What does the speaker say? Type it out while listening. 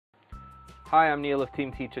Hi, I'm Neil of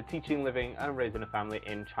Team Teacher, teaching, living and raising a family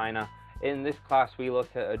in China. In this class we look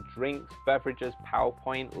at a drinks, beverages,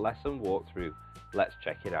 PowerPoint lesson walkthrough. Let's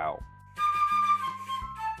check it out.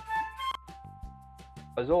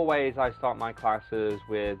 As always, I start my classes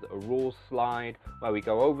with a rules slide where we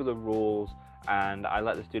go over the rules and I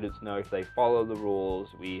let the students know if they follow the rules,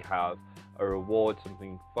 we have a reward,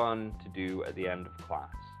 something fun to do at the end of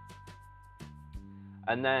class.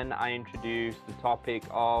 And then I introduce the topic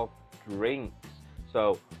of drinks.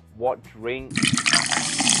 So what drinks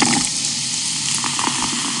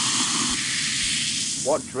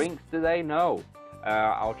do they know?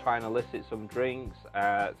 I'll try and elicit some drinks,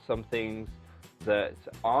 some things that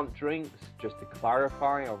aren't drinks, just to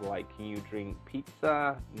clarify, of like, can you drink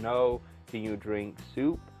pizza? No. Can you drink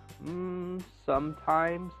soup?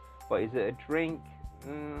 Sometimes. But is it a drink?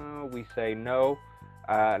 We say no.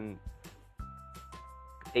 And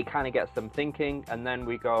it kind of gets them thinking, and then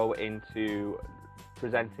we go into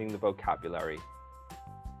presenting the vocabulary.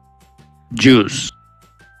 Juice.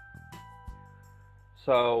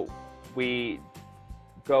 So we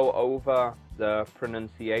go over the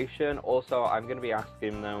pronunciation. Also, I'm going to be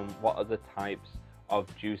asking them what other types of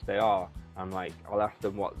juice they are. I'll ask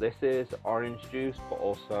them what this is, orange juice, but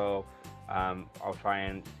also I'll try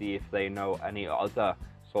and see if they know any other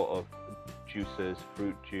sort of juices,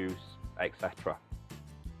 fruit juice, etc.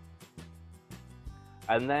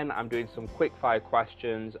 And then I'm doing some quick fire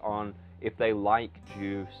questions on if they like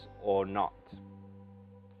juice or not.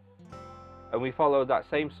 And we follow that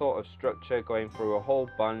same sort of structure, going through a whole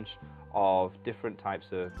bunch of different types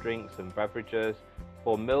of drinks and beverages.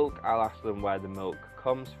 For milk, I'll ask them where the milk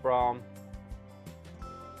comes from.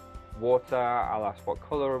 Water, I'll ask what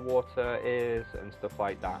color water is and stuff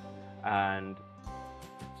like that. And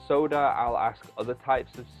soda, I'll ask other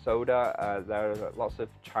types of soda. There are lots of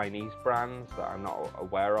Chinese brands that I'm not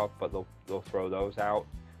aware of, but they'll throw those out.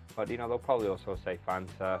 But they'll probably also say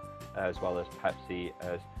Fanta as well as Pepsi,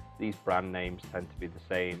 as these brand names tend to be the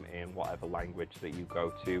same in whatever language that you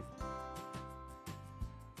go to.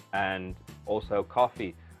 And also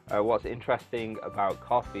coffee. What's interesting about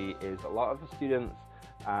coffee is a lot of the students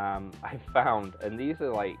I found, and these are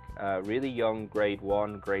like really young grade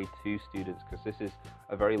 1, grade 2 students, because this is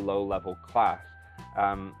a very low level class.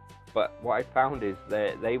 But what I found is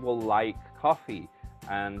that they will like coffee,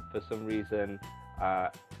 and for some reason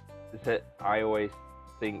that I always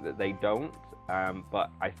think that they don't,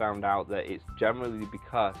 but I found out that it's generally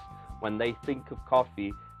because when they think of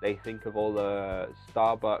coffee, they think of all the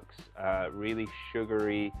Starbucks, really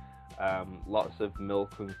sugary, lots of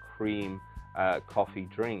milk and cream coffee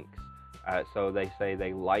drinks. So they say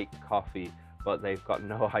they like coffee, but they've got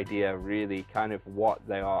no idea really kind of what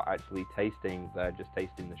they are actually tasting. They're just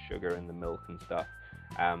tasting the sugar and the milk and stuff.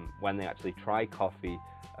 When they actually try coffee,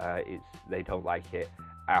 they don't like it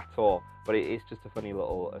at all. But it is just a funny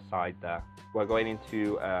little aside there. We're going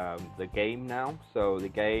into the game now. So the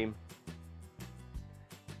game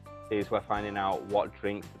is we're finding out what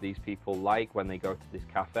drinks these people like when they go to this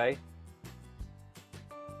cafe.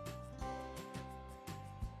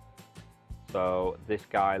 So this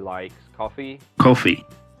guy likes coffee. Coffee.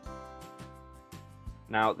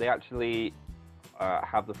 Now they actually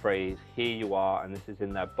have the phrase "here you are," and this is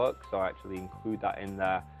in their book, so I actually include that in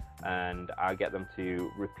there, and I get them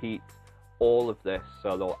to repeat all of this.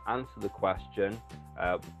 So they'll answer the question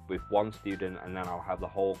with one student, and then I'll have the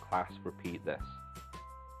whole class repeat this.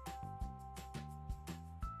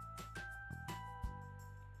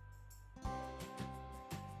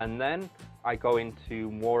 And then I go into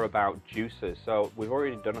more about juices. So we've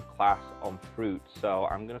already done a class on fruit, so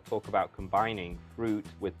I'm going to talk about combining fruit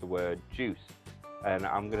with the word juice. And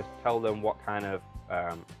I'm going to tell them what kind of,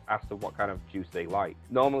 ask them what kind of juice they like.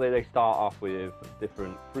 Normally they start off with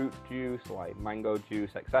different fruit juice, like mango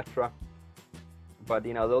juice, etc. But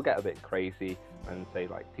they'll get a bit crazy and say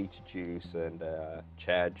like teacher juice and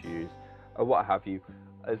chair juice, or what have you.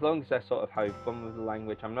 As long as they're sort of having fun with the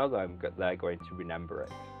language, I know that they're going to remember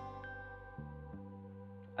it.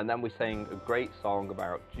 And then we sang a great song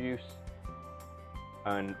about juice,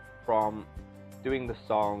 and from doing the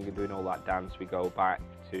song and doing all that dance, we go back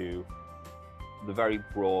to the very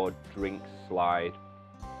broad drinks slide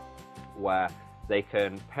where they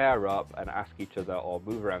can pair up and ask each other, or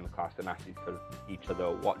move around the class and ask each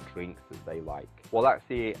other what drinks that they like. Well, that's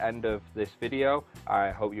the end of this video. I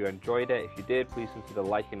hope you enjoyed it. If you did, please consider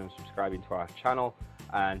liking and subscribing to our channel,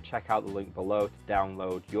 and check out the link below to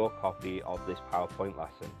download your copy of this PowerPoint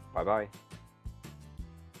lesson. Bye bye.